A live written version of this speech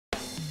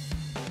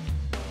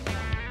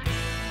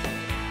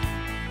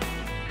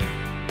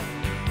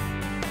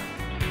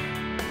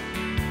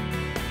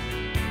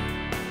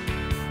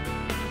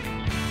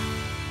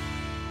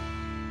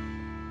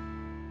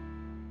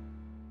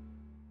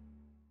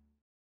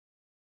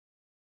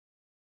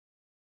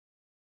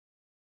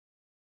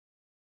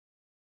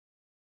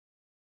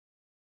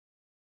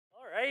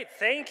right,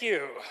 thank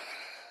you.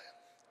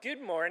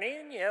 Good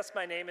morning. Yes,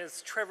 my name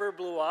is Trevor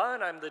Blois,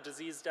 and I'm the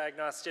disease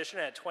diagnostician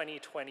at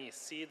 2020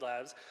 Seed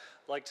Labs.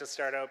 I'd like to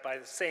start out by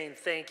saying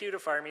thank you to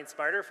Farming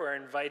Smarter for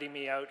inviting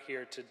me out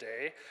here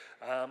today.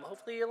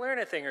 Hopefully you learn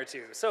a thing or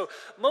two. So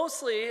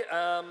mostly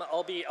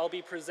I'll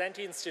be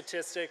presenting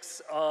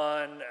statistics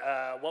on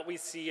what we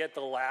see at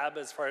the lab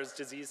as far as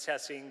disease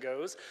testing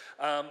goes.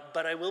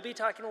 But I will be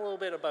talking a little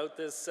bit about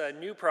this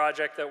new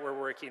project that we're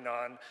working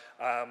on,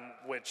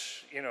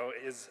 which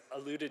is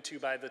alluded to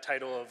by the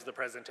title of the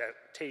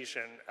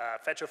presentation,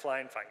 Fetch a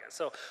Flying Fungus.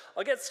 So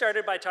I'll get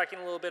started by talking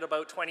a little bit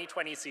about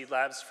 2020 Seed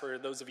Labs for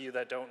those of you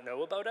that don't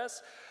know about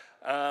us.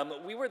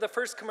 We were the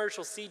first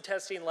commercial seed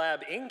testing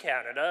lab in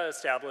Canada,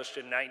 established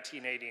in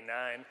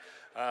 1989,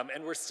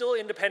 and we're still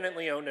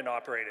independently owned and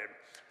operated.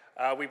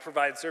 We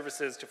provide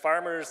services to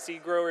farmers,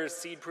 seed growers,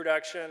 seed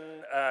production,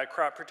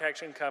 crop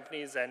protection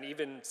companies, and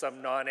even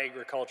some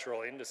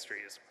non-agricultural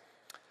industries.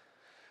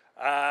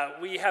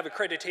 We have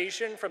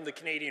accreditation from the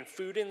Canadian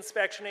Food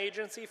Inspection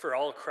Agency for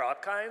all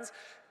crop kinds,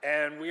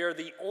 and we are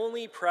the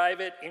only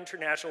private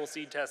international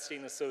seed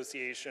testing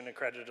association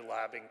accredited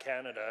lab in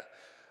Canada.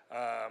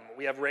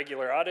 We have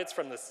regular audits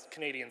from the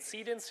Canadian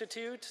Seed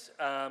Institute,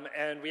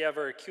 and we have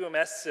our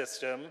QMS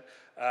system,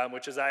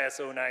 which is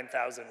ISO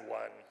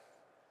 9001.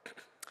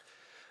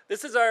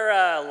 This is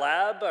our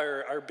lab,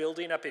 our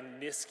building up in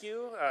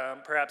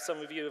Nisku. Perhaps some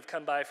of you have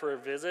come by for a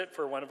visit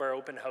for one of our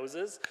open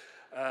houses.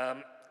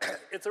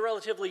 It's a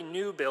relatively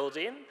new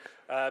building,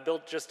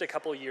 built just a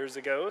couple years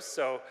ago.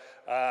 So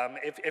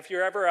if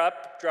you're ever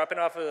up dropping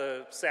off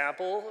a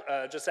sample,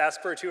 just ask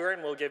for a tour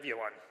and we'll give you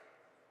one.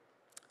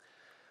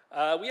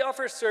 We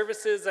offer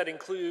services that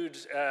include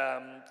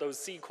those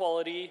seed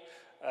quality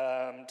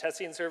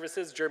testing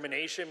services,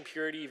 germination,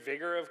 purity,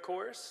 vigor, of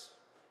course.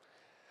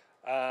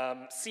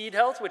 Seed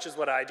health, which is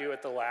what I do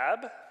at the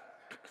lab.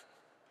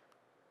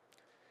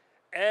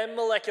 And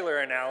molecular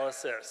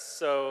analysis.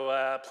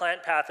 So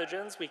plant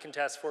pathogens we can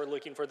test for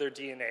looking for their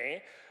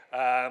DNA,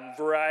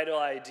 varietal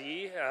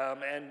ID,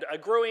 and a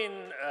growing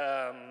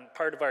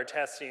part of our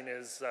testing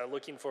is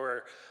looking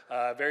for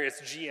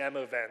various GM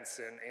events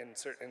in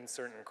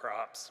certain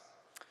crops.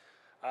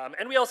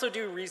 And we also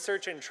do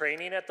research and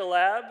training at the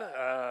lab.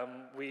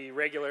 We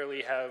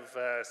regularly have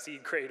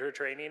seed grader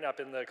training up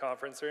in the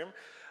conference room.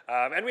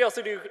 And we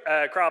also do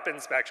crop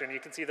inspection. You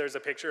can see there's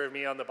a picture of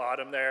me on the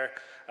bottom there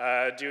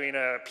doing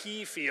a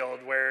pea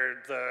field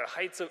where the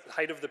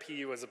height of the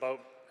pea was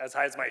about as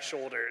high as my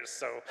shoulders.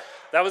 So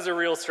that was a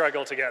real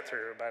struggle to get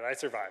through, but I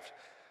survived.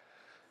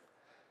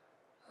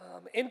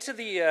 Into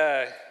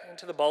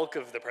the bulk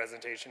of the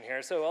presentation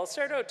here. So I'll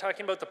start out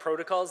talking about the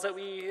protocols that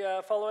we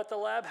follow at the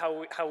lab,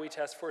 how we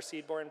test for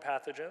seed-borne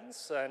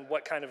pathogens, and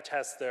what kind of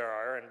tests there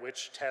are, and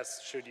which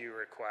tests should you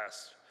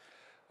request.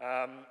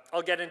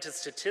 I'll get into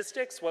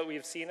statistics, what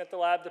we've seen at the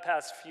lab the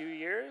past few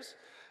years,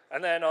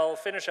 and then I'll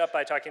finish up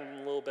by talking a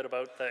little bit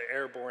about the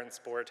airborne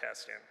spore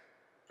testing.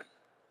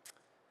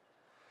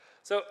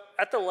 So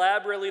at the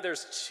lab, really,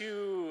 there's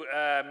two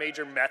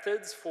major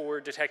methods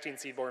for detecting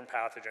seed-borne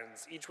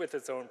pathogens, each with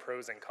its own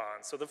pros and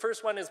cons. So the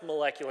first one is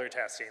molecular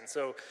testing.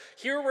 So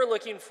here we're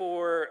looking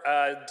for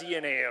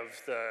DNA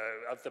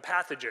of the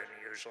pathogen,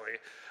 usually.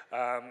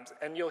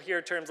 And you'll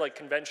hear terms like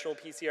conventional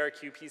PCR,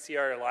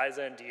 qPCR,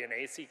 ELISA, and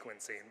DNA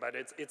sequencing, but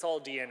it's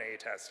all DNA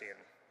testing.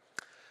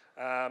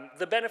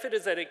 The benefit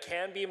is that it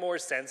can be more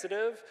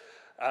sensitive.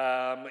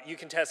 You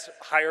can test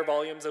higher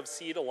volumes of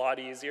seed a lot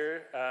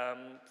easier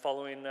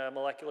following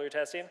molecular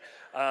testing,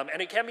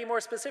 and it can be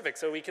more specific.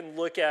 So we can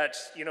look at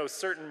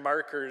certain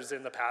markers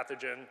in the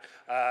pathogen,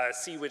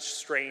 see which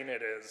strain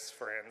it is,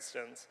 for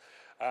instance.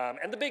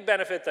 And the big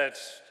benefit that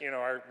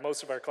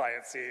most of our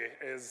clients see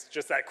is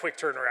just that quick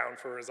turnaround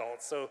for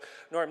results. So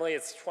normally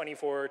it's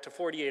 24 to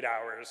 48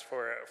 hours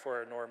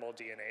for a normal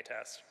DNA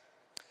test.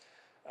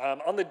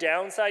 On the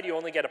downside, you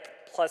only get a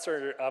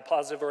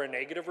positive or a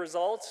negative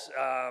result.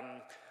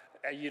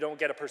 You don't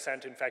get a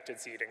 % infected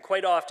seed. And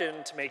quite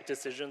often, to make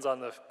decisions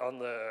on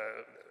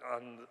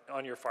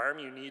your farm,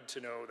 you need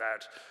to know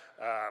that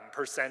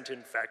 %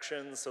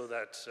 infection so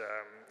that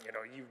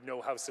you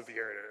know how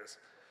severe it is.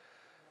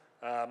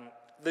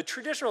 The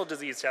traditional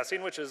disease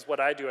testing, which is what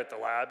I do at the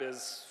lab,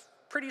 is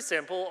pretty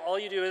simple. All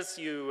you do is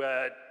you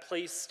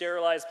place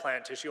sterilized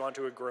plant tissue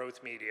onto a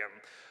growth medium.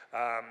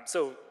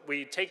 So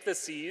we take the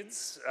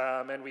seeds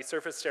and we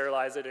surface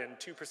sterilize it in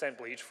 2%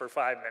 bleach for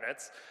 5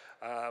 minutes.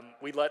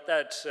 We let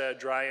that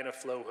dry in a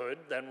flow hood.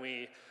 Then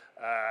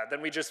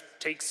we just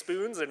take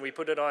spoons and we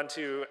put it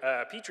onto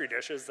Petri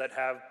dishes that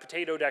have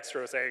potato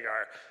dextrose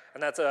agar.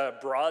 And that's a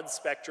broad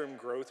spectrum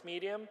growth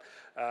medium.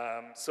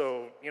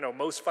 So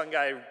most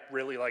fungi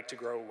really like to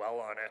grow well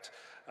on it.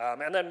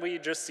 And then we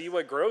just see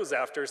what grows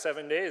after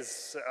 7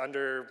 days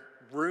under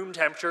room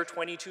temperature.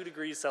 22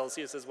 degrees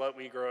Celsius is what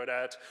we grow it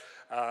at.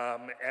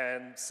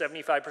 And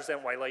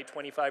 75% white light,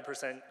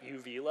 25%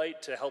 UV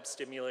light to help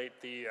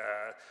stimulate the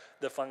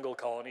fungal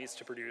colonies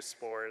to produce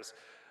spores.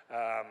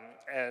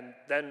 And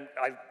then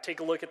I take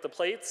a look at the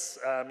plates.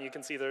 You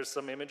can see there's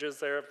some images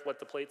there of what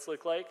the plates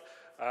look like,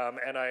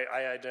 and I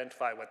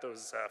identify what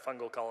those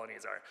fungal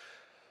colonies are.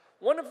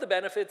 One of the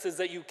benefits is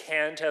that you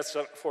can test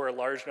for a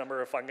large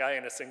number of fungi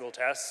in a single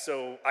test,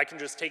 so I can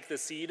just take the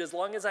seed. As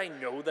long as I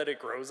know that it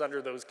grows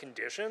under those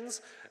conditions,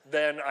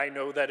 then I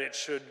know that it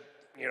should,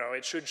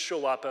 it should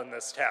show up on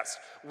this test.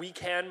 We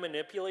can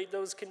manipulate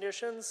those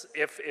conditions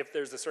if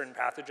there's a certain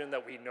pathogen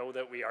that we know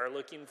that we are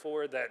looking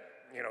for that,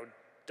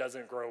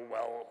 doesn't grow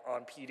well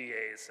on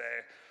PDA,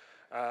 say.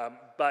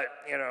 But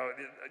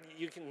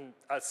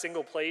a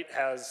single plate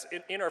has,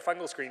 in our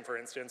fungal screen, for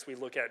instance, we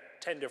look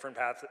at 10 different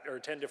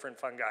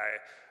fungi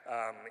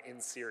in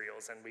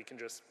cereals, and we can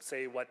just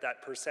say what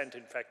that %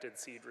 infected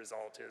seed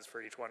result is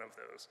for each one of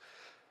those.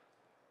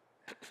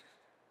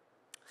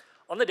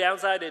 On the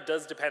downside, it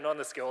does depend on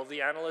the skill of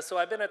the analyst. So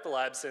I've been at the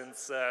lab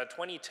since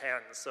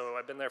 2010, so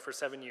I've been there for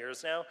 7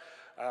 years now.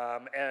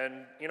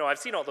 And I've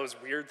seen all those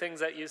weird things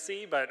that you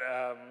see, but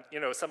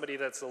somebody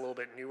that's a little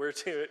bit newer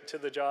to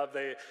the job,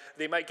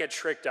 they might get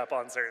tricked up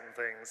on certain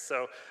things.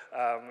 So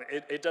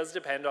it does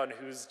depend on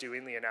who's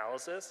doing the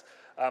analysis.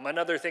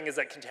 Another thing is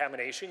that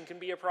contamination can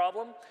be a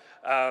problem.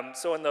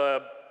 So in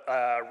the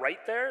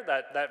right there,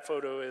 that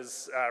photo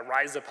is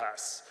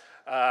rhizopus.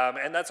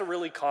 And that's a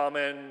really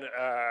common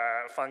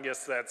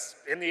fungus that's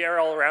in the air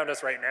all around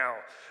us right now.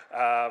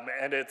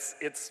 And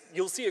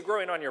you'll see it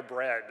growing on your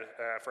bread,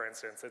 for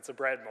instance. It's a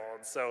bread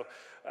mold. So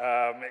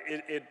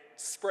it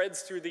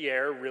spreads through the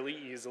air really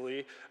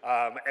easily.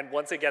 And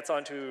once it gets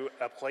onto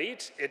a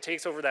plate, it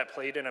takes over that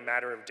plate in a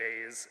matter of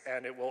days,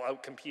 and it will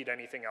outcompete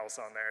anything else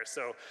on there.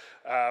 So,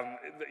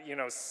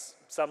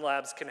 some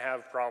labs can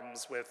have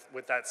problems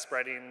with that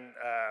spreading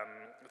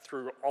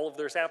through all of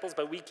their samples,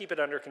 but we keep it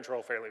under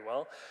control fairly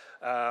well.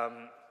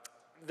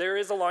 There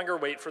is a longer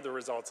wait for the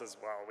results as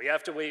well. We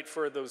have to wait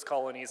for those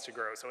colonies to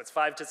grow. So it's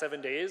 5 to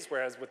 7 days,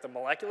 whereas with the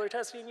molecular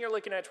testing, you're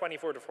looking at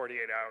 24 to 48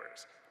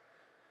 hours.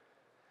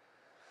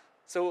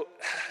 So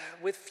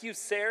with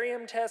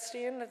fusarium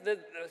testing,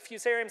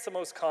 fusarium's the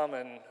most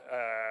common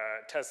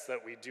test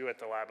that we do at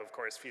the lab, of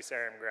course,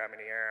 fusarium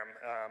graminearum.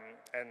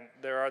 And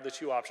there are the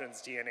two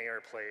options, DNA or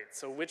plate.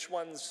 So which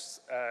ones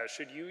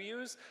should you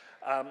use?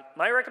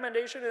 My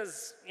recommendation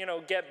is,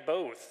 get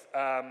both.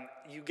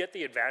 You get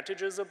the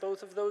advantages of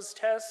both of those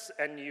tests,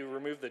 and you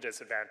remove the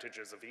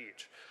disadvantages of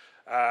each.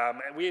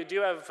 And we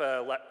do have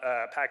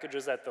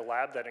packages at the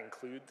lab that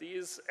include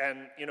these,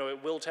 and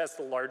it will test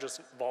the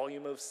largest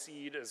volume of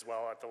seed as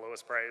well at the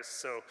lowest price.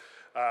 So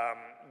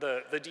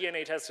the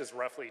DNA test is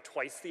roughly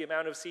twice the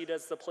amount of seed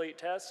as the plate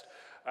test.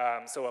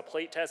 So a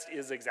plate test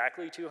is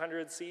exactly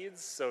 200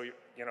 seeds. So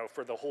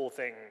for the whole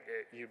thing,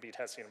 you'd be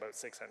testing about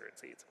 600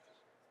 seeds.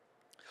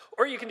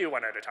 Or you can do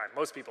one at a time.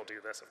 Most people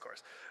do this, of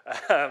course.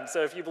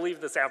 So if you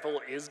believe the sample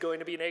is going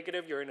to be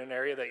negative, you're in an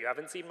area that you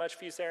haven't seen much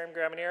fusarium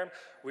graminearum,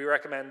 we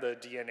recommend the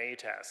DNA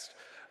test.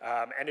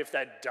 And if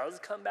that does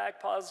come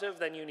back positive,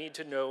 then you need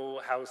to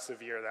know how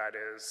severe that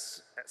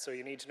is. So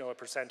you need to know a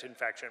 %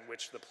 infection,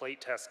 which the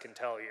plate test can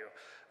tell you.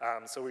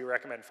 So we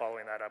recommend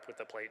following that up with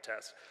the plate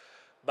test.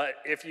 But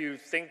if you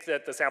think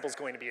that the sample is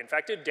going to be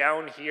infected,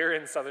 down here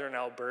in southern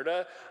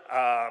Alberta,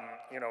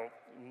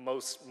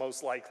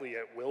 most likely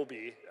it will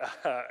be,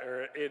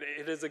 or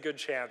it is a good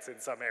chance in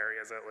some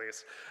areas at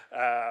least,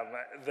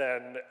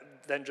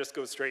 then just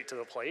go straight to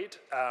the plate.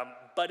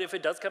 But if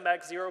it does come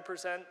back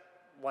 0%,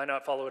 why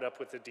not follow it up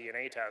with the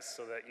DNA test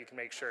so that you can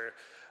make sure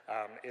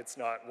it's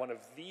not one of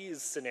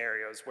these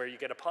scenarios where you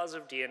get a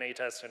positive DNA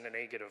test and a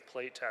negative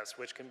plate test,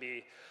 which can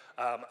be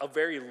a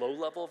very low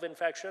level of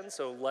infection,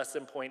 so less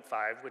than 0.5,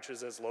 which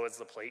is as low as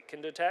the plate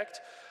can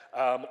detect,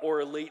 or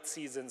a late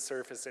season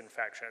surface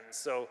infection.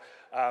 So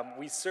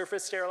we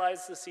surface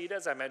sterilize the seed,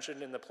 as I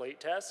mentioned in the plate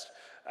test,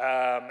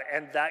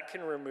 and that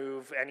can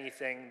remove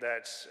anything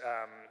that,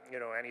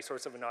 any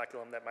source of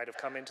inoculum that might have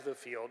come into the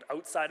field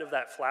outside of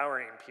that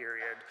flowering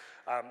period.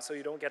 So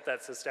you don't get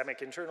that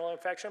systemic internal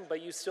infection,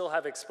 but you still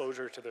have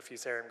exposure to the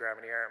fusarium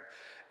graminearum.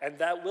 And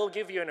that will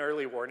give you an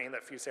early warning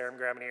that fusarium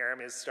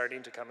graminearum is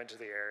starting to come into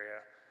the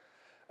area.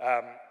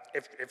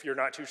 If you're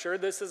not too sure,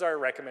 this is our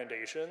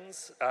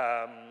recommendations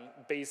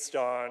based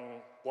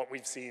on what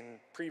we've seen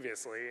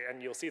previously,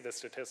 and you'll see the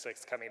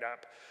statistics coming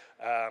up.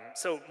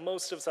 So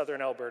most of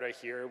southern Alberta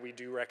here, we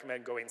do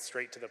recommend going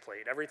straight to the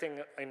plate.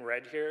 Everything in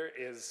red here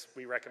is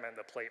we recommend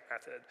the plate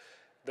method.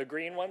 The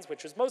green ones,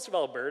 which is most of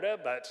Alberta,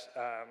 but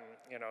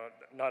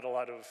not a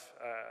lot of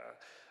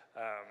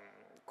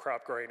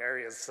crop growing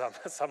areas,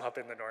 some up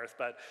in the north,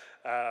 but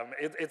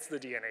it's the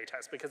DNA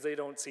test because they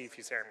don't see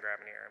fusarium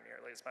graminearum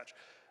nearly as much.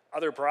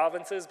 Other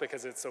provinces,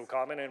 because it's so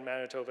common in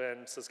Manitoba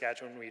and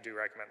Saskatchewan, we do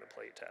recommend the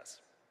plate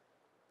test.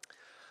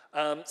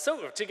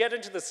 So to get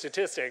into the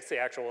statistics, the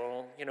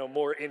actual,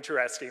 more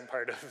interesting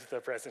part of the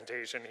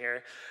presentation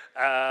here,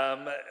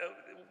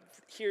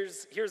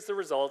 here's the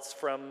results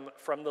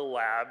from the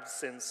lab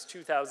since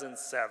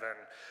 2007.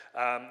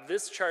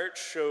 This chart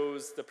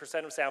shows the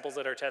percent of samples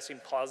that are testing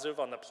positive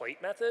on the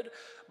plate method,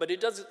 but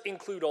it does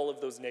include all of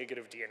those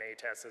negative DNA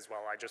tests as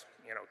well. I just,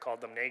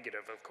 called them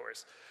negative, of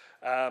course.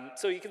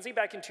 So you can see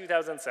back in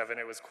 2007,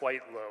 it was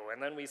quite low,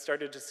 and then we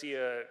started to see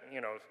a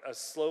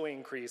slow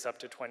increase up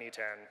to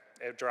 2010.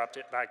 It dropped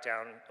it back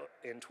down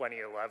in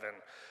 2011.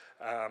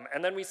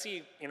 And then we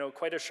see,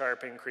 quite a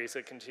sharp increase.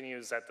 It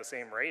continues at the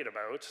same rate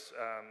about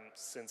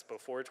since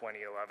before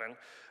 2011.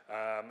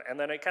 And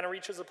then it kind of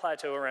reaches a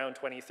plateau around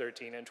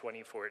 2013 and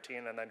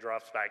 2014 and then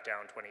drops back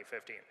down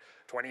 2015.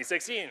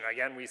 2016,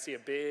 again, we see a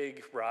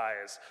big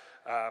rise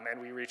and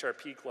we reach our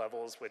peak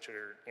levels, which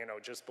are,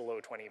 just below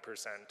 20%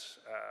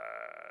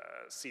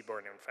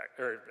 seaborne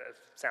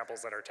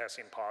samples that are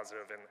testing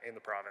positive in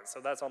the province.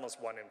 So that's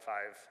almost 1 in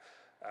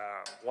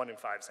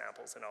 5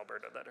 samples in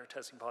Alberta that are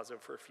testing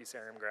positive for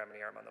Fusarium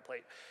graminearum on the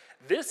plate.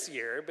 This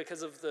year,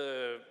 because of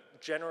the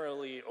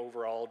generally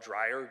overall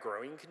drier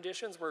growing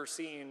conditions, we're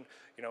seeing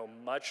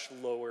much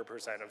lower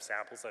percent of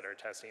samples that are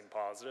testing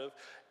positive,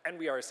 and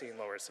we are seeing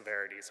lower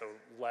severity, so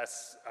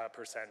less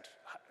percent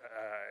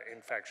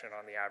infection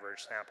on the average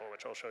sample,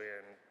 which I'll show you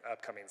in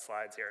upcoming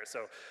slides here.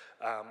 So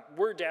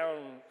we're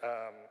down,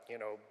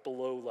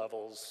 below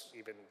levels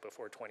even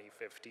before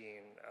 2015,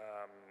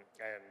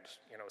 and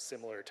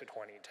similar to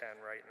 2010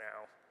 right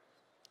now.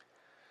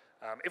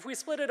 If we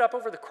split it up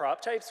over the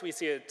crop types, we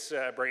see it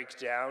break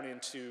down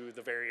into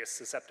the various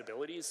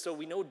susceptibilities. So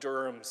we know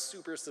Durham's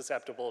super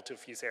susceptible to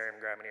Fusarium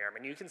graminearum,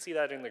 and you can see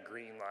that in the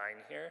green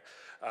line here.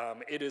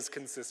 It is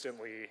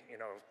consistently,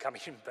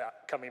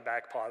 coming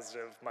back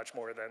positive much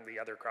more than the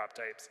other crop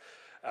types.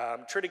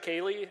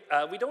 Triticale,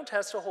 we don't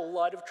test a whole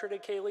lot of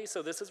triticale,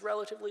 so this is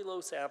relatively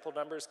low sample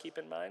numbers, keep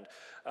in mind.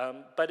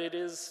 But it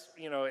is,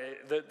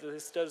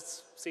 this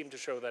does seem to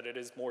show that it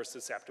is more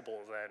susceptible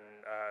than,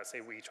 say,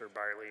 wheat or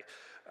barley,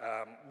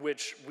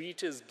 which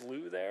wheat is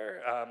blue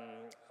there,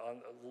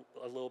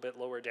 a little bit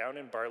lower down,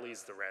 and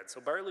barley's the red.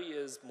 So barley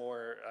is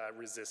more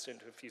resistant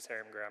to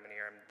Fusarium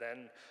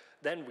graminearum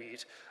than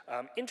wheat.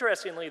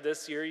 Interestingly,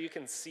 this year you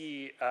can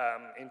see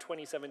in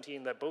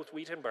 2017 that both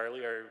wheat and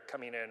barley are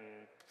coming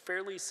in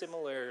fairly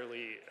similar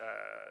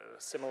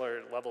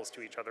levels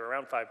to each other,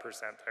 around 5%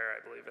 there,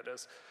 I believe it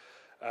is.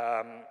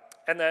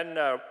 And then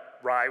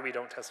rye, we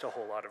don't test a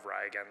whole lot of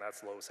rye. Again,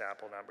 that's low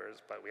sample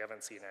numbers, but we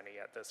haven't seen any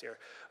yet this year.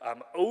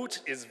 Oat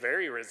is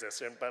very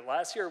resistant, but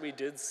last year we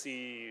did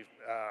see,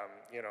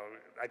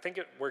 I think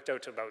it worked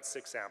out to about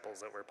 6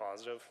 samples that were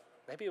positive.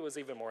 Maybe it was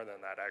even more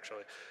than that,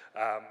 actually.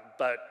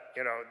 But,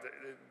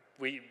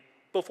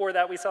 before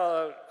that, we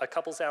saw a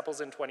couple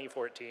samples in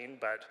 2014,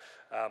 but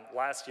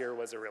last year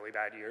was a really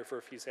bad year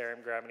for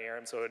Fusarium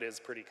graminearum, so it is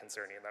pretty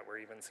concerning that we're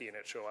even seeing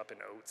it show up in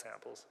oat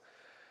samples.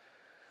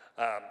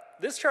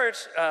 This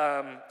chart,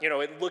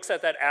 it looks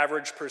at that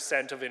average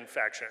percent of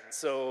infection.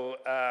 So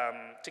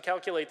to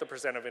calculate the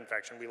percent of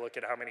infection, we look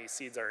at how many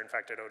seeds are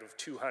infected out of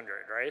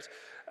 200,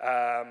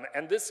 right?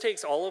 And this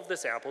takes all of the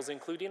samples,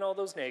 including all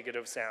those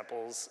negative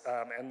samples,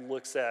 and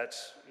looks at,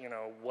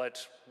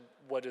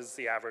 what is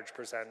the average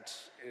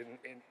percent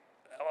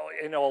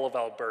in all of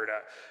Alberta.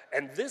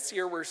 And this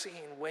year we're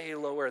seeing way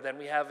lower than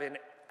we have in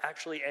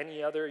actually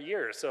any other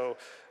year. So,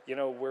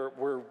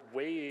 we're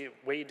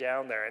way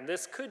down there. And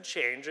this could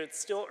change. It's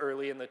still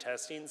early in the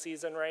testing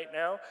season right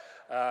now.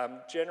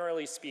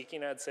 Generally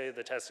speaking, I'd say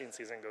the testing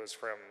season goes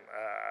from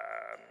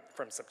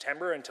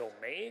September until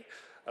May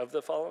of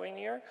the following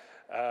year.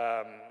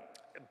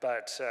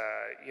 But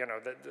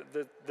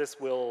this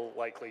will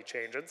likely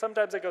change. And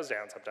sometimes it goes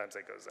down, sometimes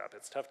it goes up.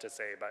 It's tough to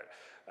say, but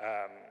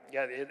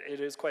yeah, it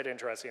is quite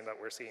interesting that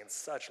we're seeing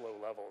such low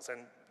levels.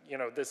 And,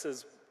 this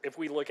is, if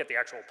we look at the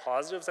actual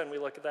positives and we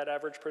look at that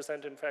average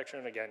percent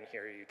infection, again,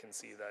 here you can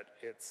see that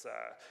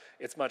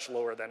it's much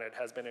lower than it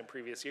has been in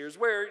previous years,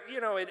 where,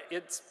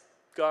 it's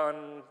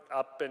gone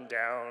up and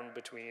down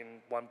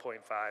between 1.5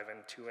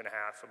 and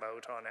 2.5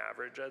 about on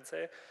average, I'd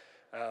say.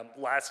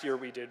 Last year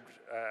we did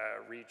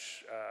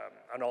reach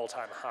an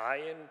all-time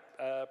high in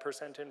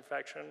percent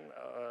infection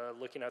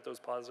looking at those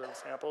positive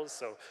samples,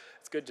 so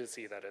it's good to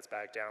see that it's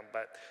back down.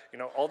 But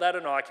all that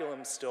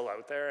inoculum's still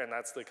out there, and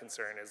that's the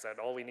concern, is that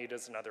all we need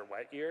is another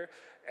wet year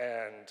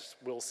and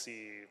we'll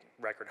see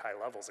record high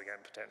levels again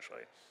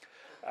potentially.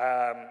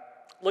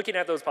 Looking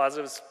at those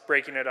positives,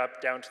 breaking it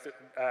up down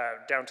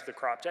to the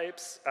crop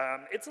types,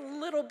 it's a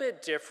little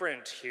bit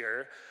different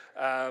here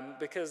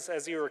because,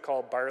 as you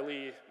recall,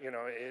 barley,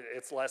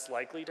 it's less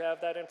likely to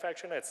have that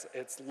infection.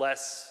 It's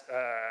less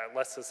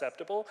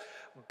susceptible,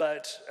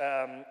 but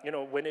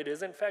when it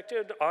is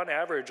infected, on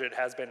average, it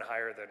has been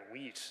higher than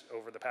wheat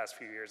over the past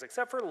few years,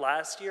 except for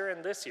last year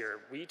and this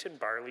year. Wheat and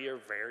barley are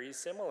very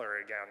similar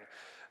again.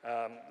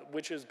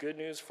 Which is good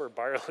news for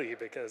barley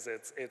because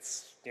it's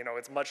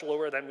much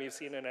lower than we've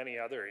seen in any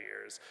other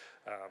years.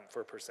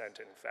 for percent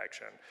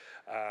infection.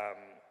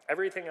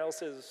 Everything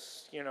else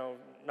is,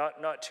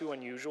 not too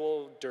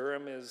unusual.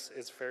 Durum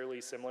is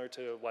fairly similar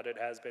to what it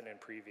has been in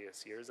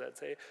previous years, I'd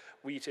say.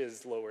 Wheat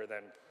is lower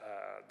than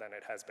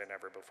it has been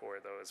ever before,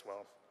 though, as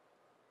well.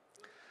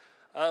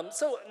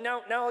 So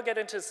now I'll get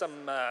into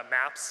some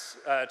maps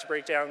to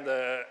break down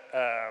the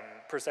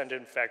percent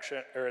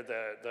infection, or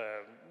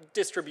the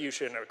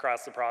distribution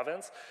across the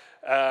province.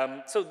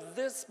 So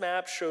this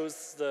map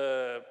shows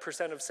the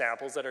percent of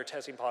samples that are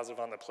testing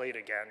positive on the plate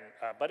again,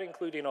 but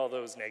including all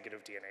those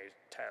negative DNA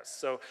tests.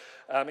 So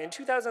in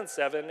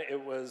 2007, it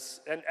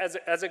was, and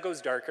as it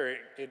goes darker,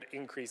 it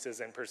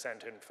increases in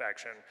percent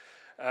infection.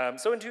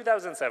 So in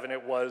 2007,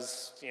 it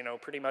was,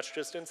 pretty much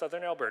just in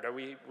southern Alberta.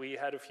 We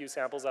had a few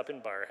samples up in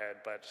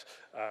Barrhead, but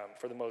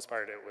for the most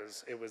part,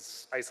 it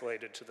was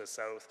isolated to the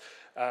south.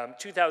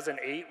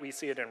 2008, we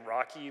see it in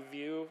Rocky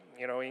View,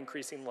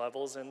 increasing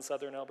levels in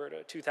southern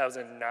Alberta.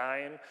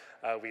 2009,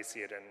 we see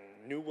it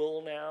in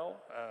Newell now,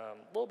 a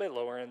little bit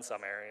lower in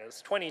some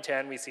areas.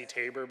 2010, we see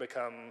Taber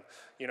become,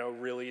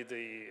 really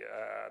the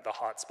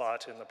hot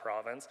spot in the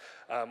province.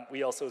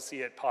 We also see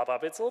it pop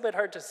up. It's a little bit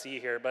hard to see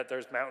here, but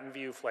there's Mountain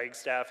View,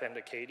 Flagstaff, and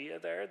Acadia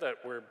there that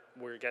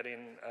we're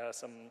getting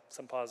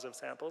some positive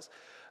samples.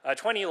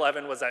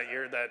 2011 was that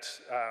year that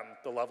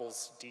the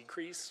levels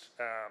decreased.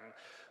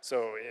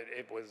 So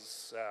it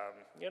was,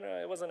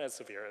 it wasn't as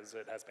severe as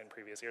it has been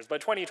previous years.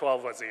 But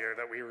 2012 was the year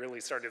that we really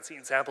started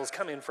seeing samples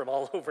come in from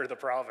all over the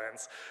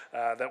province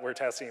that were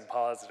testing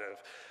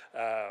positive.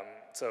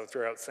 So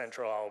throughout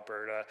central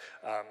Alberta,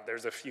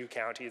 there's a few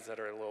counties that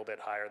are a little bit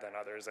higher than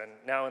others. And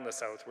now in the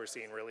south, we're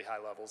seeing really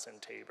high levels in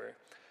Taber.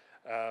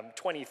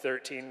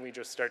 2013, we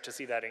just start to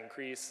see that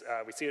increase.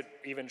 We see it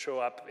even show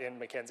up in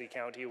Mackenzie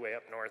County, way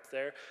up north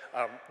there.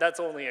 That's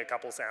only a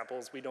couple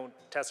samples. We don't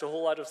test a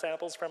whole lot of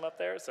samples from up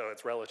there, so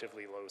it's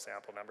relatively low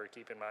sample number,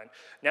 keep in mind.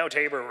 Now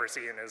Taber we're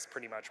seeing is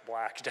pretty much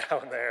black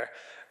down there,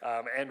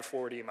 and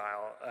 40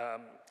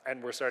 Mile.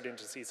 And we're starting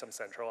to see some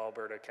central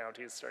Alberta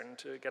counties starting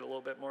to get a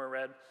little bit more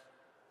red.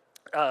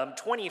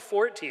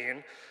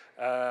 2014,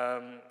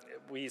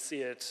 we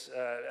see it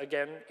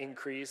again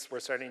increase. We're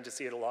starting to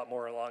see it a lot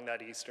more along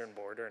that eastern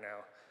border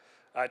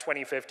now.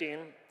 2015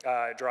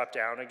 dropped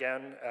down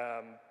again,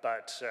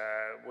 but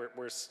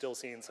we're still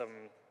seeing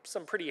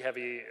some pretty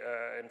heavy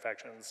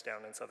infections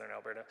down in southern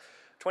Alberta.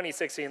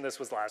 2016, this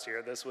was last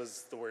year. This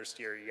was the worst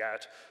year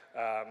yet,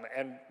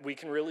 and we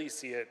can really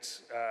see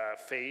it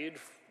fade.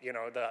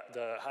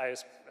 The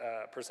highest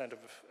percent of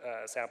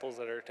samples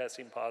that are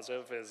testing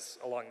positive is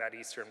along that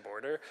eastern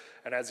border,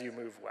 and as you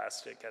move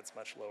west, it gets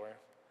much lower.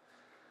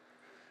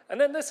 And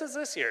then this is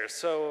this year,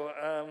 so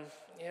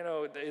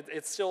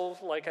it's still,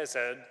 like I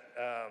said,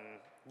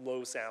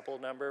 low sample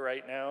number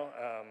right now.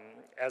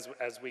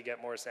 As we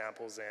get more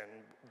samples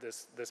in,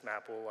 this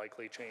map will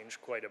likely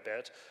change quite a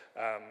bit.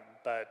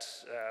 But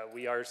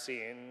we are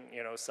seeing,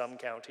 some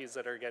counties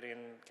that are getting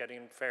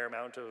a fair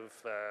amount of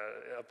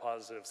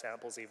positive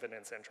samples, even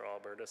in central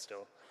Alberta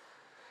still.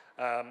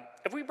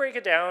 If we break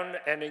it down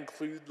and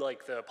include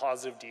like the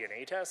positive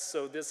DNA tests,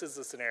 so this is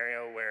a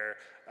scenario where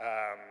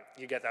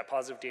you get that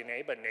positive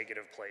DNA but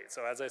negative plate.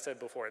 So as I said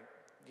before,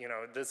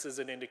 this is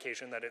an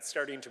indication that it's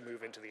starting to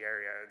move into the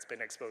area. It's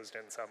been exposed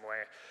in some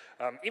way.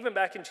 Even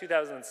back in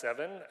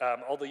 2007,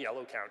 all the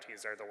yellow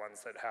counties are the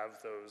ones that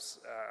have those,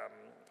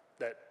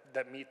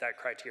 that meet that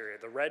criteria.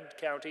 The red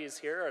counties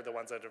here are the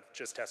ones that have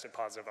just tested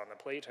positive on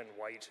the plate, and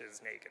white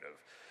is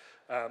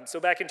negative. So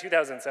back in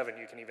 2007,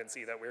 you can even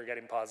see that we were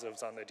getting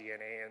positives on the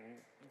DNA in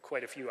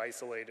quite a few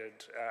isolated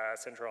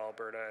central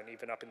Alberta and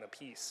even up in the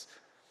Peace.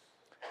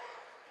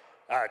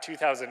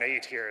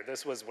 2008 here,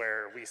 this was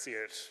where we see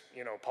it,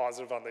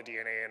 positive on the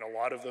DNA in a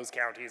lot of those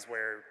counties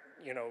where,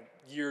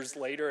 years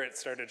later it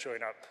started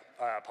showing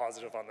up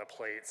positive on the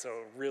plate.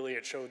 So really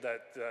it showed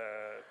that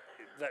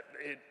that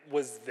it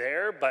was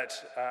there, but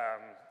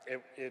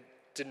it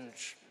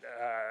didn't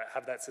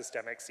have that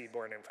systemic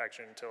seedborne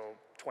infection until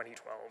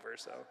 2012 or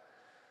so.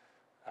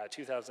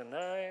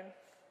 2009,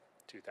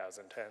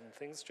 2010,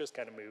 things just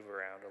kind of move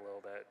around a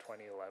little bit.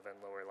 2011,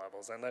 lower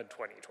levels, and then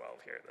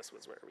 2012 here, this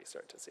was where we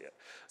start to see it.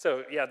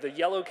 So yeah, the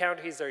yellow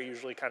counties are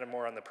usually kind of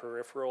more on the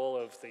peripheral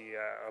of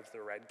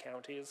the red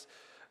counties.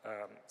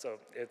 So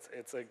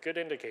it's a good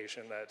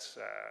indication that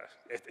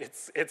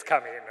it's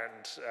coming,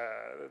 and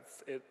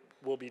it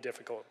will be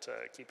difficult to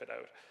keep it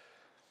out.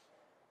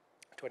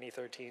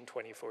 2013,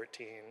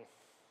 2014,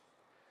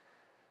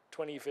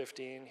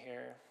 2015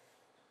 here,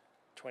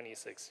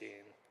 2016.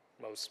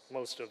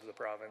 Most of the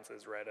province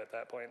is red at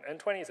that point, and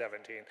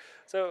 2017.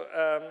 So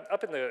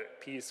up in the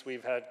Peace,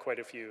 we've had quite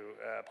a few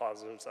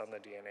positives on the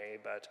DNA,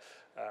 but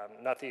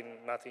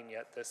nothing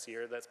yet this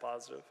year that's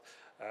positive.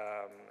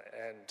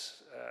 And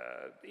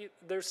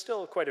there's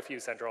still quite a few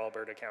central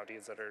Alberta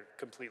counties that are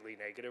completely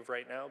negative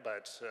right now,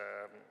 but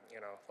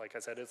like I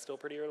said, it's still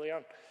pretty early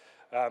on.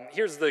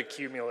 Here's the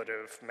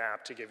cumulative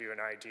map to give you an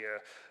idea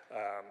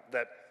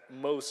that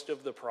most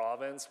of the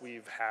province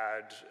we've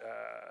had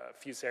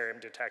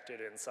fusarium detected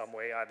in some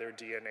way, either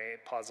DNA,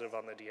 positive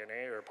on the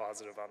DNA or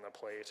positive on the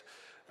plate.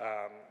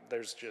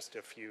 There's just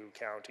a few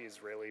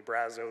counties really,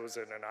 Brazos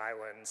and an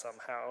island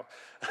somehow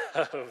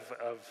of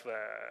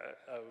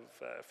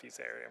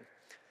fusarium.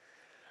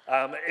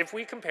 If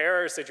we compare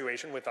our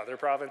situation with other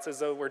provinces,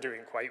 though, we're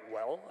doing quite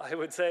well, I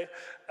would say.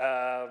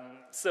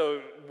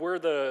 So we're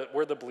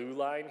the blue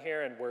line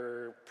here, and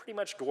we're pretty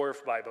much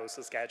dwarfed by both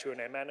Saskatchewan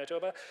and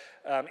Manitoba.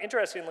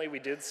 Interestingly, we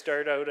did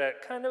start out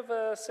at kind of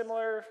a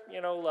similar,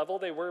 level.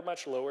 They were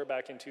much lower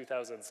back in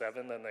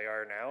 2007 than they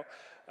are now,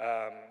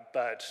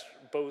 but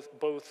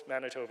both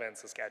Manitoba and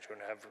Saskatchewan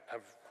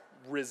have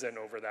risen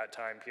over that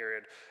time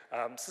period.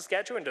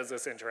 Saskatchewan does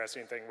this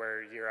interesting thing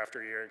where year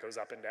after year it goes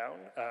up and down,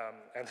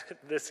 and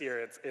this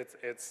year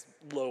it's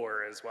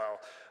lower as well.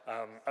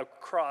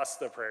 Across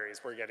the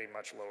prairies, we're getting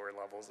much lower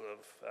levels of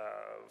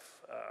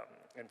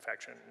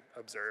infection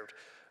observed.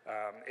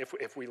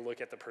 If we look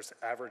at the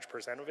average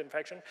percent of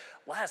infection,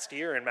 last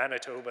year in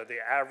Manitoba, the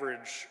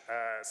average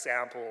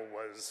sample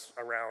was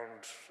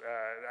around,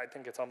 I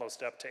think it's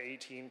almost up to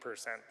 18%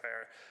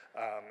 there,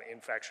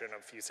 infection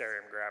of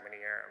Fusarium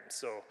graminearum.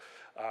 So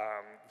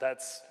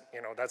that's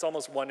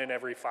almost 1 in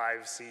every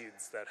 5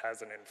 seeds that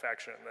has an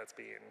infection that's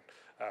being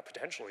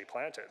potentially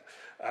planted.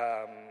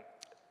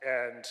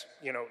 And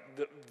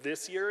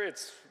this year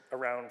it's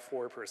around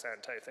 4%,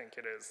 I think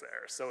it is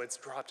there. So it's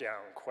dropped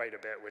down quite a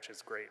bit, which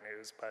is great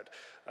news. But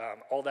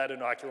all that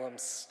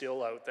inoculum's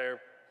still out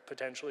there,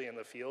 potentially in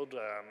the field,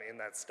 in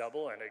that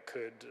stubble, and it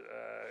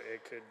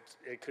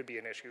could be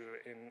an issue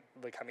in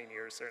the coming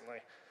years,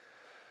 certainly.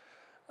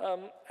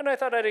 And I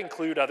thought I'd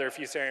include other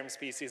Fusarium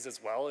species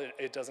as well.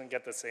 It doesn't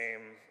get the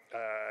same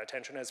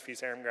attention as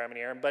Fusarium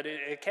graminearum, but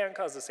it can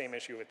cause the same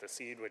issue with the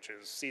seed, which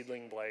is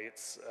seedling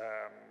blights,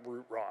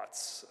 root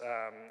rots.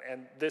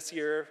 And this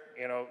year,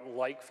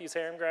 like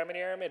Fusarium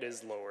graminearum, it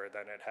is lower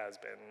than it has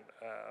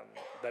been,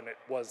 than it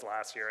was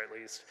last year at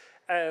least,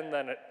 and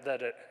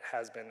that it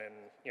has been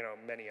in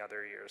many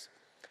other years.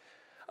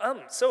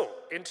 So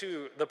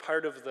into the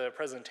part of the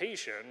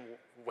presentation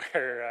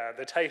where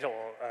the title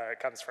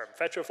comes from,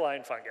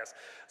 Petrifying Fungus.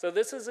 So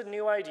this is a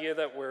new idea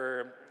that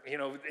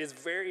is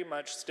very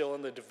much still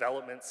in the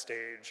development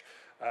stage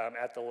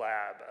at the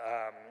lab.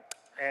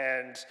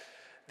 And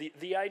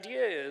the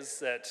idea is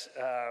that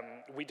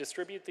we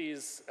distribute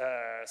these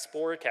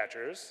spore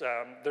catchers.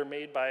 They're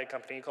made by a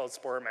company called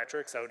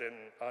Sporometrics out in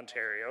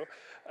Ontario.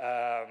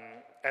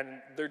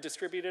 And they're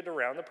distributed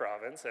around the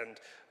province, and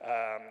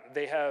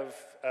they have,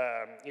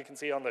 you can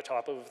see on the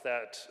top of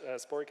that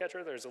spore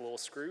catcher, there's a little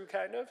screw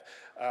kind of,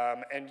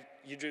 and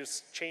you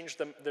just change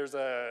them. There's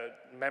a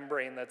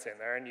membrane that's in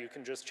there, and you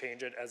can just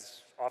change it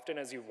as often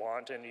as you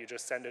want, and you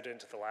just send it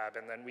into the lab,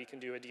 and then we can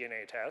do a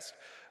DNA test.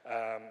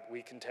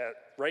 We can test,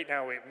 right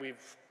now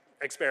we've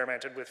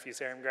experimented with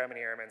Fusarium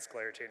graminearum and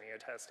Sclerotinia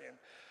testing.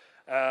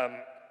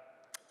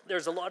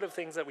 There's a lot of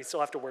things that we still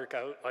have to work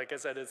out. Like I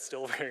said, it's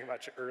still very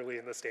much early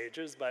in the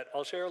stages, but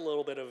I'll share a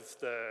little bit of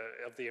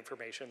the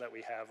information that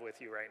we have with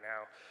you right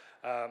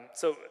now.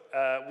 So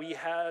we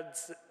had,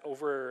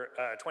 over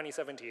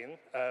 2017,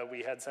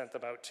 we had sent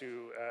them out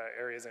to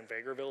areas in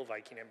Vegreville,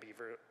 Viking and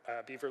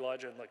Beaver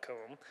Lodge, and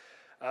Lacombe.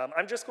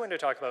 I'm just going to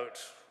talk about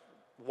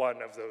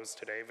one of those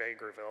today,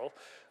 Vegreville,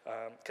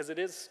 because it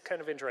is kind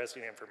of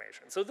interesting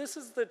information. So this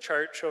is the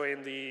chart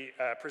showing the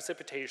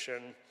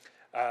precipitation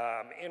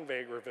in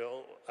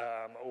Vegreville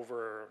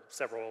over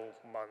several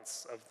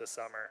months of the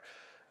summer.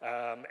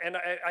 And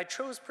I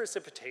chose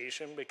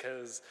precipitation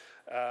because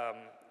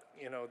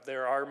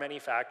there are many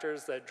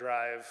factors that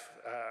drive,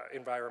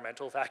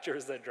 environmental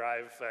factors that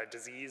drive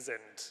disease,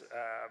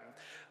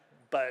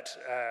 but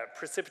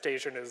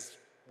precipitation is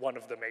one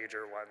of the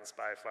major ones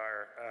by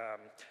far.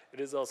 It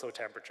is also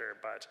temperature,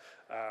 but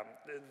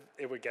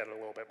it would get a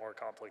little bit more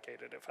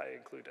complicated if I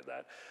included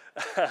that.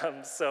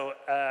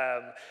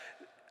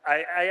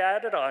 I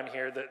added on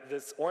here that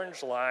this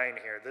orange line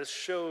here, this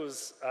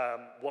shows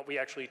what we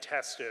actually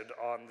tested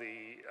on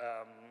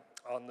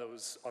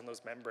those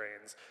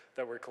membranes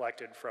that were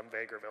collected from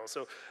Vegreville.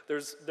 So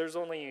there's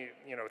only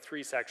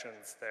 3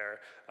 sections there.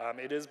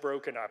 It is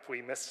broken up.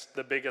 We missed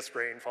the biggest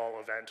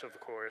rainfall event, of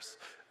course,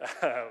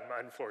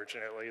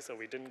 unfortunately, so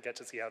we didn't get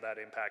to see how that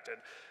impacted.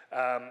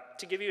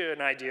 To give you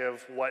an idea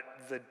of what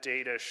the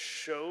data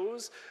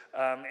shows,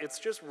 it's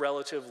just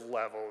relative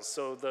levels.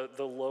 So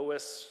the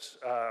lowest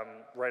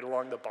right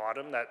along the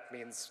bottom, that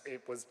means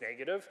it was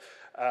negative.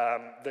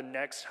 The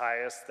next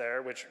highest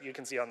there, which you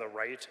can see on the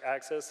right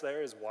axis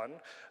there, is 1.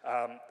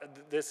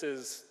 This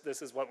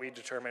is what we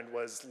determined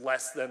was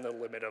less than the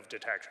limit of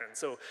detection.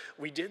 So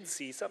we did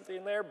see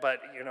something there,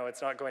 but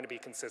it's not going to be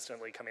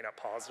consistently coming up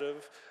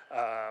positive.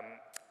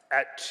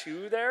 At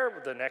 2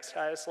 there, the next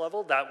highest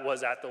level, that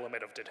was at the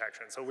limit of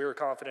detection. So we were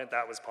confident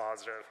that was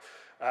positive.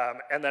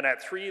 And then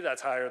at 3,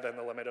 that's higher than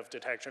the limit of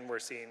detection. We're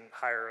seeing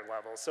higher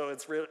levels. So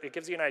it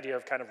gives you an idea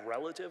of kind of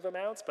relative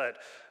amounts, but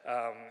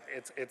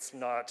it's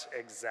not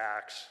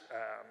exact.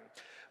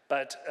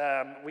 But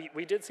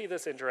we did see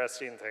this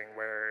interesting thing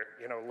where,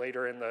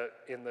 later in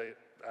the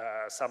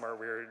summer,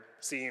 we were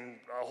seeing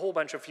a whole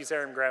bunch of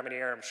Fusarium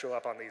graminearum show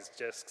up on these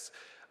discs,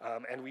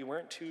 and we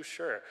weren't too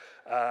sure.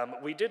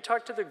 We did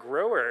talk to the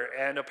grower,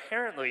 and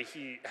apparently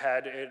he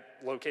had it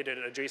located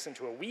adjacent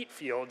to a wheat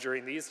field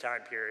during these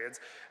time periods,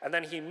 and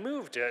then he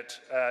moved it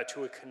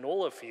to a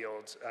canola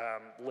field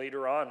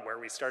later on where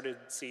we started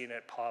seeing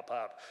it pop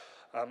up.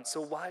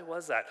 So why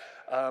was that?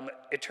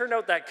 It turned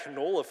out that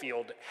canola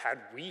field had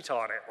wheat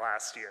on it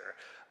last year.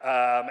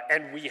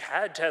 And we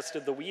had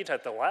tested the wheat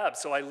at the lab,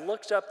 so I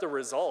looked up the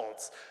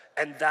results,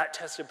 and that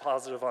tested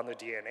positive on the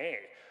DNA,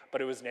 but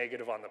it was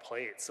negative on the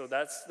plate. So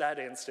that's that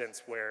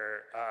instance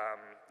where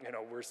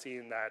we're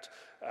seeing that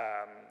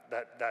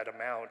that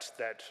amount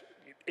that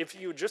if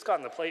you had just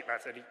gotten the plate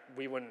method,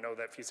 we wouldn't know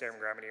that Fusarium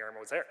graminearum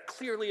was there.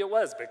 Clearly it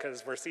was,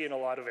 because we're seeing a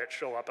lot of it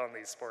show up on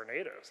these spore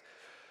natives.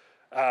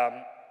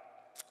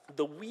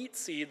 The wheat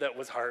seed that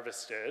was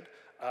harvested,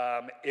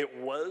 it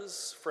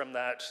was from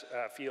that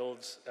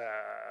field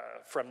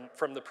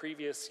from the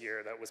previous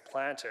year that was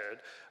planted,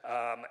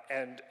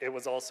 and it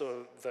was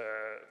also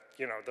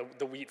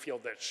the wheat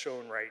field that's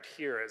shown right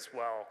here as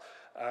well.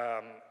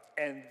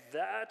 And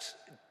that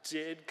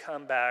did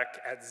come back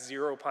at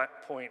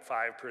 0.5%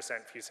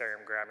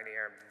 Fusarium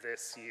graminearum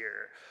this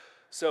year.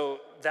 So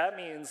that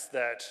means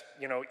that,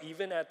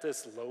 even at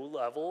this low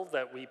level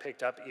that we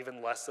picked up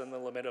even less than the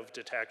limit of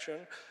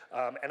detection,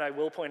 and I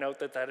will point out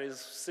that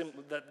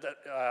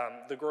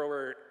the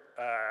grower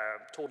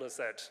told us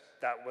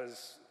that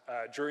was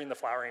during the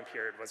flowering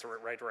period was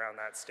right around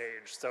that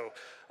stage. So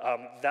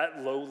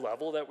that low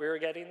level that we were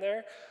getting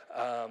there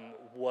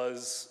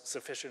was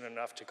sufficient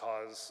enough to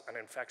cause an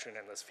infection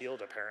in this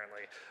field,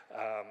 apparently.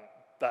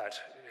 But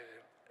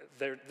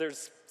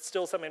there's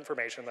still some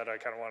information that I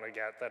kind of want to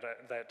get that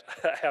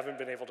I haven't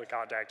been able to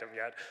contact him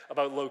yet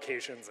about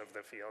locations of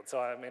the field. So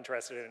I'm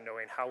interested in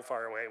knowing how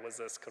far away was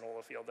this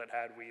canola field that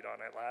had wheat on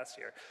it last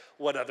year.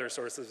 What other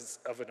sources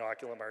of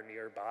inoculum are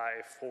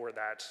nearby for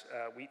that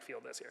wheat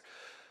field this year?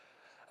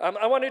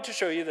 I wanted to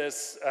show you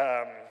this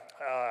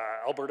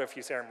Alberta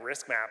Fusarium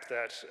risk map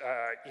that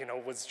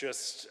was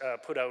just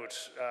put out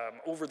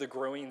over the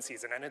growing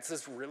season, and it's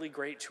this really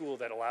great tool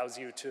that allows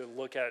you to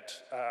look at.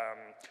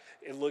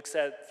 It looks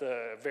at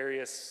the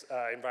various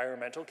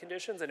environmental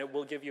conditions, and it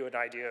will give you an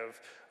idea of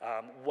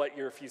what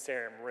your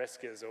Fusarium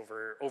risk is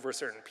over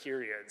certain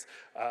periods,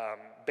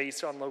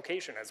 based on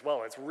location as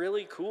well. It's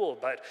really cool,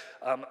 but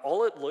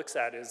all it looks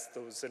at is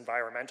those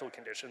environmental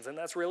conditions, and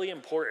that's really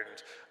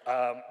important.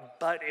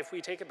 But if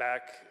we take it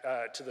back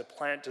to the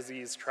plant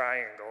disease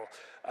triangle,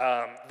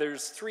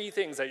 there's three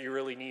things that you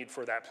really need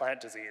for that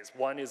plant disease.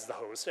 One is the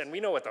host, and we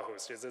know what the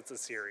host is. It's a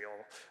cereal,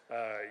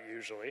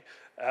 usually.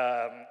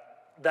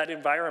 That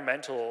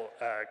environmental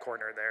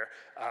corner there,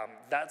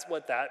 that's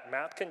what that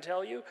map can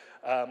tell you.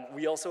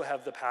 We also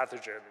have the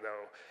pathogen,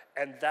 though,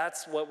 and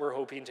that's what we're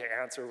hoping to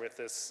answer with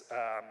this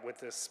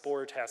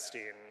spore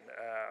testing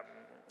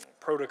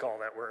protocol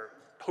that we're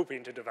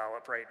hoping to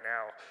develop right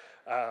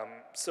now.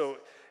 So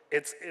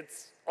it's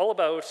all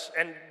about,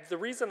 and the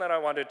reason that I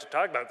wanted to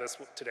talk about this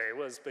today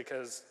was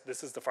because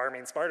this is the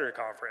Farming Smarter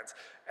conference,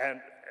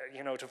 and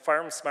to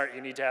farm smart,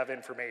 you need to have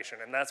information,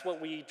 and that's what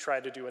we try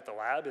to do at the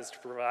lab, is to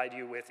provide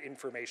you with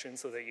information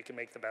so that you can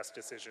make the best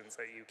decisions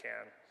that you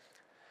can.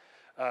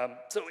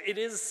 So it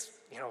is,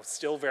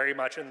 still very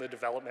much in the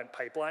development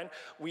pipeline.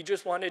 We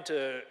just wanted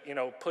to,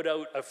 put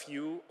out a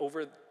few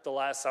over the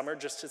last summer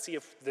just to see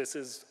if this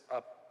is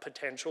a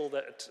potential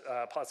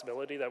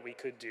possibility that we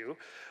could do.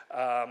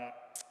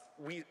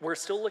 We're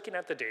still looking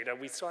at the data.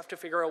 We still have to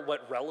figure out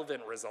what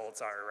relevant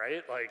results are,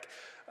 right? Like,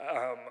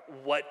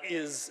 what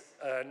is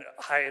a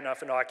high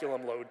enough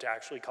inoculum load to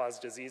actually cause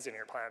disease in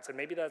your plants? And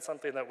maybe that's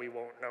something that we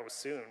won't know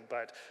soon,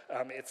 but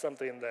it's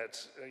something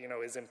that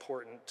is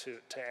important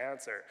to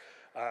answer.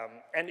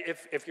 And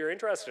if you're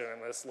interested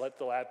in this, let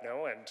the lab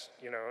know, and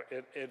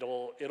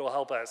it'll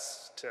help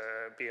us to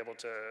be able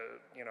to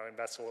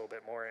invest a little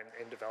bit more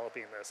in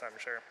developing this, I'm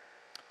sure.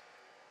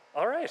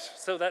 All right,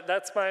 so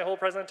that's my whole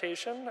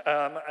presentation.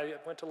 I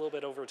went a little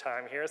bit over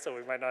time here, so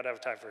we might not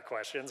have time for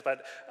questions,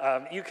 but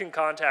you can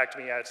contact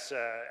me at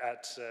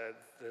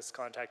this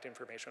contact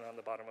information on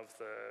the bottom of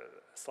the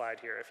slide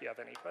here if you have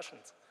any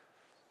questions.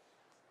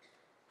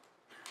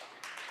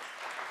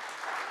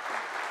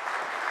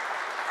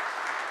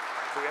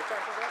 Do we have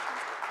time for questions?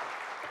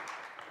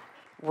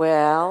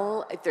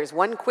 Well, if there's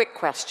one quick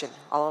question,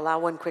 I'll allow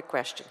one quick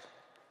question.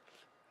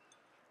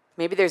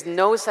 Maybe there's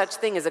no such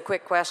thing as a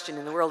quick question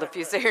in the world of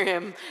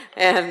Fusarium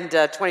and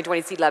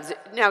 2020 Seed Labs.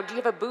 Now, do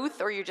you have a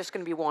booth, or are you just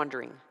going to be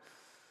wandering?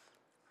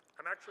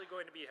 I'm actually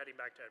going to be heading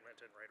back to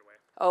Edmonton right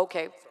away.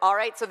 Okay. All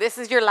right, so this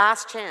is your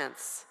last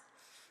chance.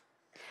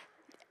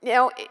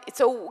 Now,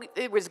 so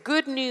it was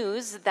good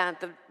news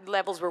that the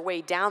levels were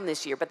way down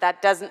this year, but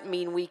that doesn't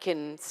mean we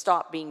can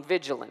stop being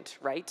vigilant,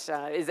 right?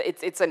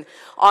 It's an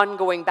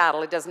ongoing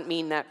battle. It doesn't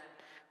mean that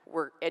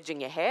we're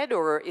edging ahead,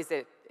 or is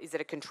it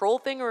a control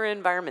thing or an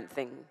environment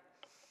thing?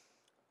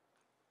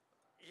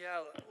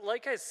 Yeah,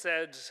 like I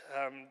said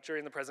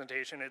during the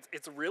presentation,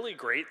 it's really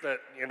great that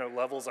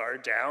levels are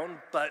down,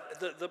 but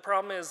the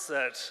problem is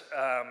that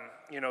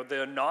the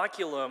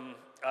inoculum,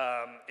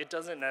 it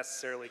doesn't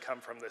necessarily come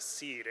from the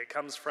seed. It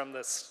comes from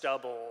the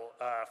stubble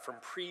from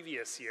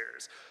previous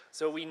years.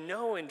 So we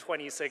know in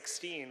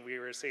 2016 we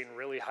were seeing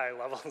really high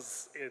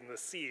levels in the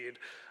seed.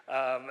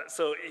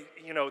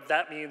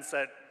 That means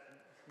that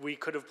we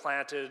could have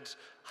planted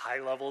high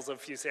levels of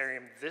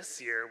fusarium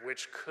this year,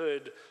 which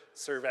could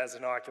serve as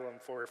inoculum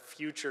for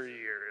future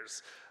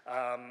years.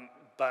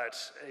 But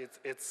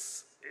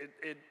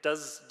it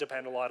does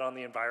depend a lot on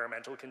the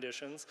environmental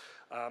conditions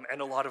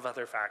and a lot of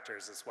other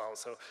factors as well.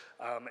 So,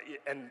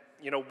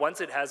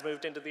 once it has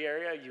moved into the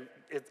area,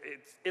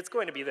 it's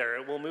going to be there.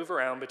 It will move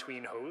around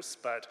between hosts,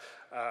 but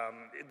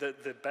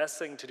the best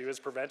thing to do is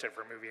prevent it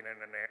from moving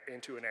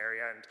into an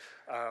area.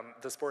 And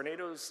the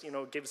Spornados,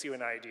 gives you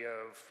an idea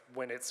of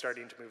when it's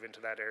starting to move into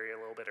that area a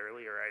little bit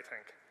earlier, I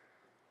think.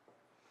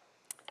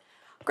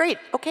 Great.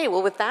 Okay,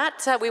 well, with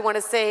that, we want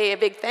to say a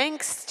big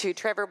thanks to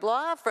Trevor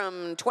Blois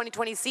from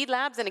 2020 Seed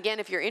Labs. And again,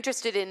 if you're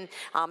interested in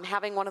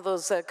having one of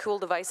those cool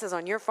devices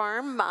on your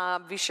farm,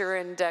 be sure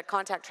and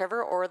contact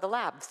Trevor or the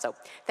lab. So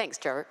thanks,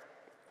 Trevor.